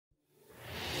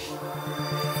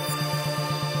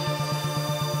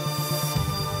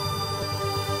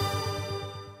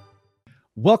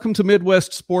Welcome to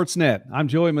Midwest Sportsnet. I'm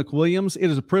Joey McWilliams. It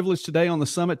is a privilege today on the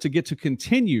summit to get to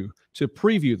continue to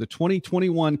preview the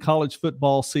 2021 college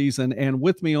football season. And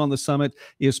with me on the summit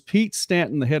is Pete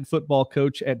Stanton, the head football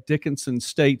coach at Dickinson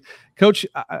State. Coach,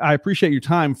 I appreciate your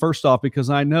time, first off,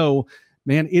 because I know,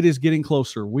 man, it is getting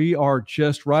closer. We are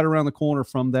just right around the corner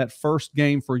from that first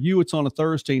game for you. It's on a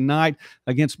Thursday night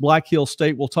against Black Hill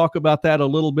State. We'll talk about that a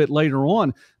little bit later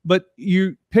on. But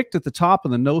you picked at the top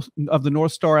of the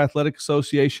North Star Athletic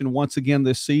Association once again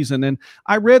this season. And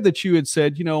I read that you had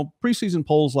said, preseason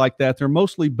polls like that, they're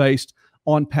mostly based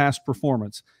on past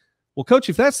performance. Well, Coach,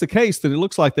 if that's the case, then it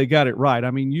looks like they got it right.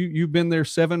 I mean, you've been there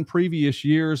 7 previous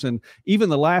years, and even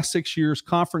the last 6 years,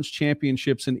 conference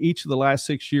championships in each of the last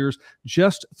 6 years,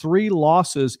 just 3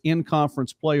 losses in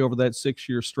conference play over that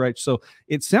 6-year stretch. So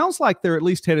it sounds like they're at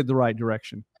least headed the right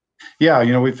direction.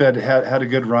 Yeah, we've had a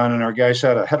good run, and our guys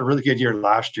had a really good year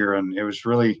last year, and it was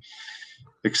really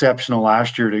exceptional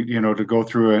last year to go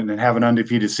through it and have an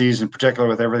undefeated season,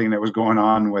 particularly with everything that was going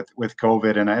on with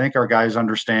COVID. And I think our guys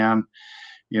understand.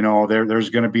 There's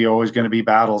always going to be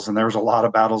battles, and there was a lot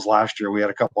of battles last year. We had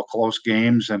a couple of close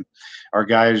games, and our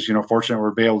guys, fortunately,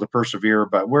 were able to persevere.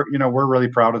 But we're really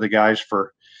proud of the guys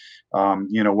for,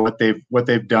 what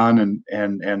they've done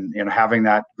and having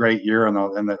that great year in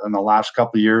the last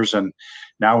couple of years. And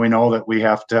now we know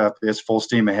that it's full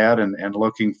steam ahead and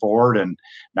looking forward. And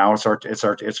now it's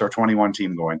our 21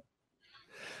 team going.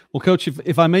 Well, Coach,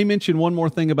 if I may mention one more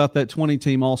thing about that 20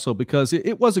 team also, because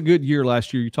it was a good year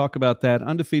last year. You talk about that,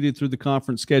 undefeated through the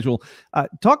conference schedule.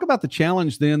 Talk about the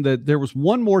challenge then, that there was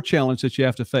one more challenge that you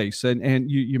have to face.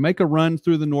 And you make a run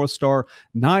through the North Star,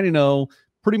 9-0,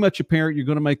 pretty much apparent you're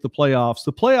going to make the playoffs.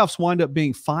 The playoffs wind up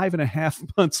being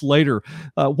 5.5 months later.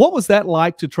 What was that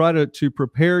like to try to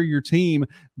prepare your team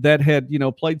that had,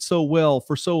 played so well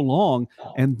for so long,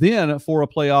 and then for a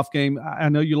playoff game? I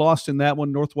know you lost in that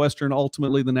one, Northwestern,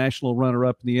 ultimately the national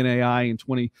runner-up in the NAI in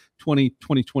 2020,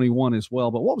 2021 as well.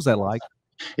 But what was that like?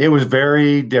 It was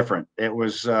very different. It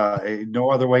was no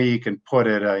other way you can put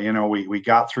it. We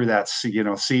got through that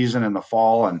season in the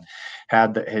fall and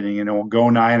had go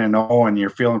 9-0, and you're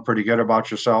feeling pretty good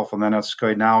about yourself. And then it's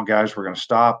good. Now, guys, we're going to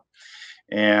stop,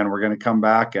 and we're going to come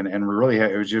back, and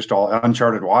it was just all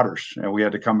uncharted waters. We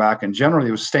had to come back, and generally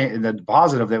it was the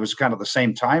positive. That was kind of the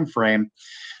same time frame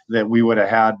that we would have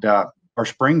had our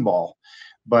spring ball.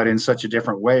 But in such a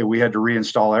different way, we had to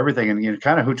reinstall everything. And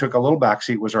kind of who took a little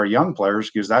backseat was our young players,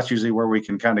 because that's usually where we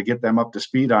can kind of get them up to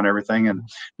speed on everything. And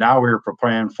now we were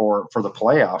preparing for the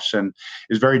playoffs, and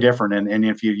it's very different. And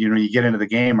if you get into the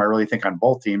game, I really think on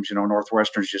both teams,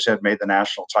 Northwestern, as you said, made the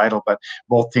national title, but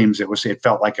both teams, it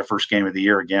felt like a first game of the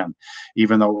year again,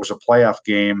 even though it was a playoff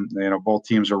game. Both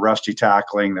teams are rusty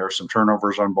tackling. There were some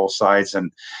turnovers on both sides,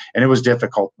 and it was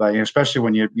difficult, but especially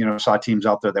when you saw teams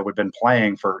out there that would have been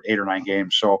playing for 8 or 9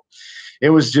 games. So it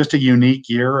was just a unique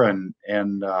year,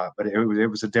 but it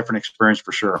was a different experience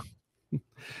for sure.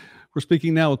 We're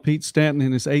speaking now with Pete Stanton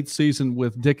in his 8th season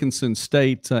with Dickinson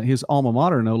State, his alma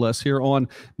mater, no less, here on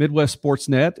Midwest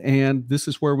Sportsnet. And this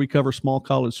is where we cover small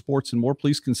college sports and more.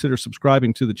 Please consider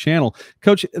subscribing to the channel.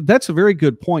 Coach, that's a very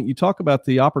good point. You talk about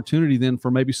the opportunity then for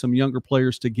maybe some younger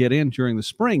players to get in during the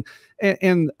spring.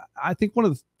 And I think one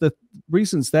of the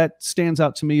reasons that stands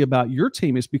out to me about your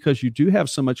team is because you do have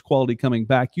so much quality coming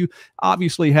back. You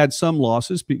obviously had some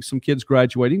losses, some kids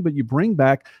graduating, but you bring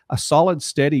back a solid,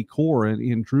 steady core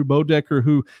in Drew Bodecker,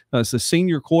 who is a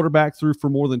senior quarterback, threw for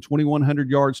more than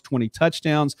 2,100 yards, 20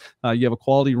 touchdowns. You have a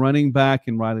quality running back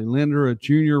in Riley Linder, a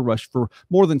junior, rushed for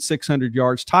more than 600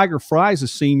 yards. Tiger Fry's a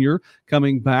senior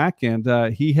coming back,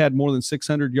 and he had more than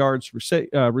 600 yards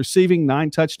receiving,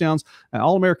 9 touchdowns,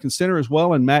 All-American center as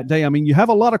well, and Matt Day. I mean, you have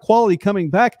a lot of quality coming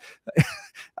back.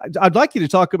 I'd like you to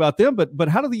talk about them, but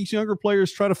how do these younger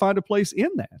players try to find a place in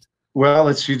that? Well,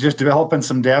 it's you just developing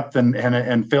some depth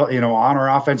and feel, on our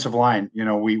offensive line.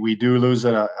 We do lose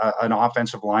an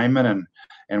offensive lineman,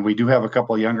 and we do have a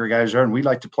couple of younger guys there, and we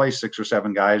like to play 6 or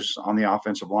 7 guys on the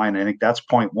offensive line. I think that's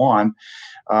point one.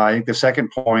 I think the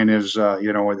second point is,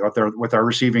 with our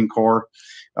receiving core,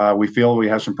 we feel we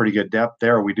have some pretty good depth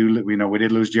there. We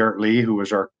did lose Jarrett Lee, who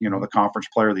was our, the conference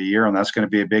player of the year, and that's going to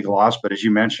be a big loss. But as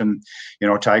you mentioned,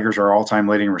 Tiger's our all-time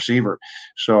leading receiver.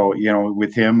 So,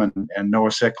 with him and Noah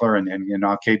Sickler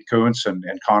and Kate Kuntz and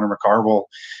Connor McCarville,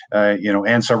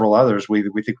 and several others, we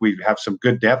think we have some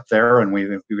good depth there, and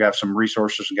we have some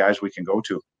resources and guys we can go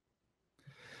to.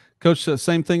 Coach,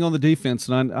 same thing on the defense,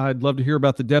 and I'd love to hear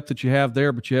about the depth that you have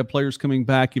there, but you have players coming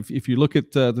back. If you look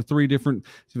at the three different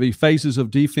phases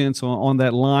of defense on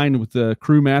that line, with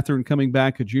Crew Mathern coming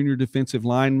back, a junior defensive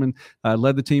lineman,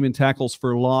 led the team in tackles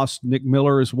for loss. Nick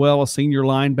Miller as well, a senior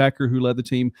linebacker who led the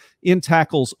team in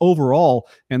tackles overall.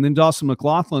 And then Dawson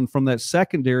McLaughlin from that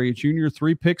secondary, a junior,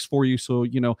 3 picks for you. So,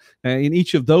 you know, in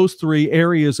each of those 3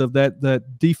 areas of that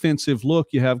defensive look,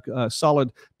 you have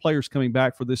solid players coming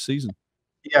back for this season.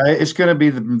 Yeah, it's going to be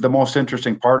the most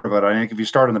interesting part of it. I think if you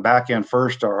start on the back end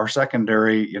first, our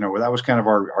secondary, you know, that was kind of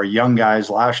our young guys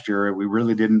last year. We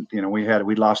really didn't, you know,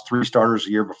 we lost 3 starters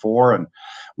a year before, and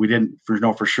we didn't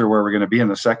know for sure where we're going to be in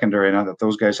the secondary. Now that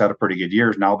those guys had a pretty good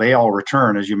years, now they all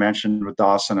return, as you mentioned, with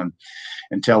Dawson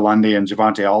and Tel Lundy, and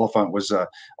Javante Oliphant was a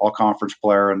all conference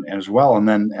player and as well. And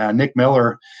then Nick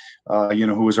Miller, you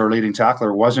know, who was our leading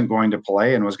tackler, wasn't going to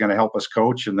play and was going to help us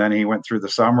coach. And then he went through the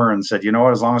summer and said, you know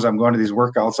what, as long as I'm going to these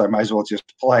workouts, I might as well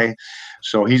just play.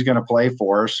 So he's going to play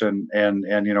for us. And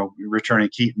you know, returning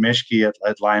Keaton Mischke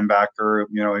at linebacker,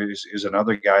 you know, is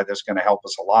another guy that's going to help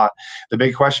us a lot. The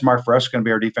big question mark for us is going to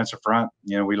be our defensive front.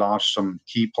 You know, we lost some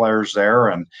key players there,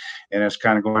 and it's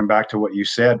kind of going back to what you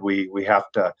said. We have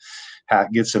to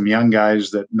get some young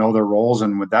guys that know their roles,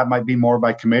 and that might be more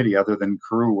by committee other than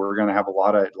crew. We're going to have a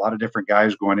lot of different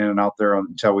guys going in and out there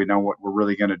until we know what we're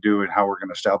really going to do and how we're going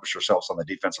to establish ourselves on the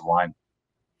defensive line.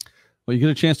 Well, you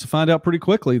get a chance to find out pretty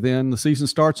quickly then. The season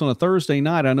starts on a Thursday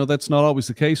night. I know that's not always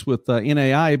the case with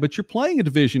NAI, but you're playing a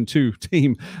Division II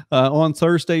team on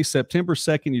Thursday, September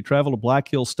 2nd. You travel to Black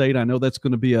Hill State. I know that's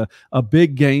going to be a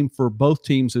big game for both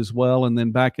teams as well. And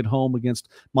then back at home against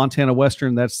Montana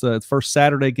Western, that's the first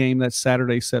Saturday game. That's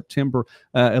Saturday, September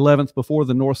 11th, before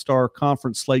the North Star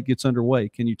Conference slate gets underway.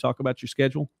 Can you talk about your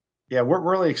schedule? Yeah, we're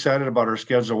really excited about our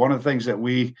schedule. One of the things that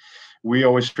we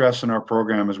always stress in our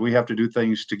program is we have to do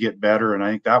things to get better. And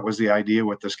I think that was the idea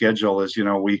with the schedule is, you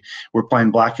know, we're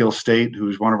playing Black Hill State,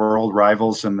 who's one of our old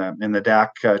rivals in the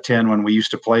DAC 10 when we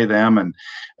used to play them. And,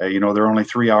 you know, they're only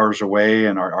 3 hours away,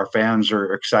 and our fans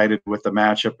are excited with the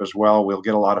matchup as well. We'll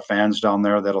get a lot of fans down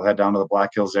there that'll head down to the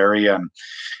Black Hills area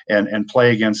and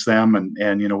play against them.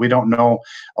 And, you know, we don't know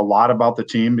a lot about the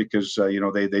team because, you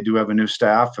know, they do have a new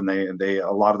staff, and they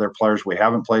a lot of their players we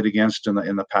haven't played against in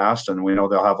the past. And we know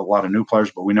they'll have a lot of new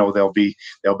players, but we know they'll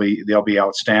be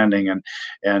outstanding. And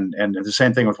the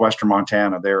same thing with Western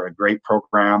Montana. They're a great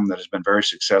program that has been very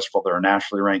successful. They're a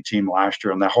nationally ranked team last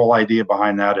year, and the whole idea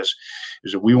behind that is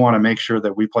that we want to make sure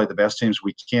that we play the best teams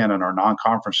we can in our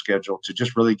non-conference schedule to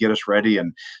just really get us ready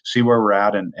and see where we're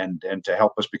at and to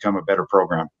help us become a better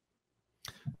program.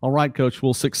 All right, Coach.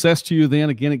 Well, success to you then.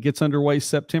 Again, it gets underway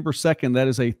September 2nd. That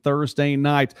is a Thursday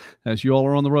night as you all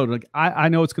are on the road. I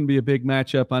know it's going to be a big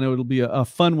matchup. I know it'll be a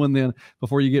fun one then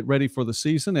before you get ready for the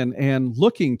season, and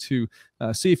looking to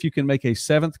see if you can make a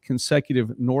 7th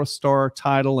consecutive North Star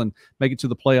title and make it to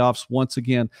the playoffs once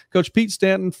again. Coach Pete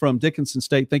Stanton from Dickinson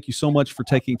State, thank you so much for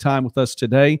taking time with us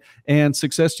today, and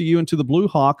success to you and to the Blue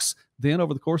Hawks then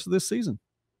over the course of this season.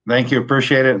 Thank you.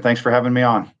 Appreciate it. And thanks for having me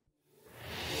on.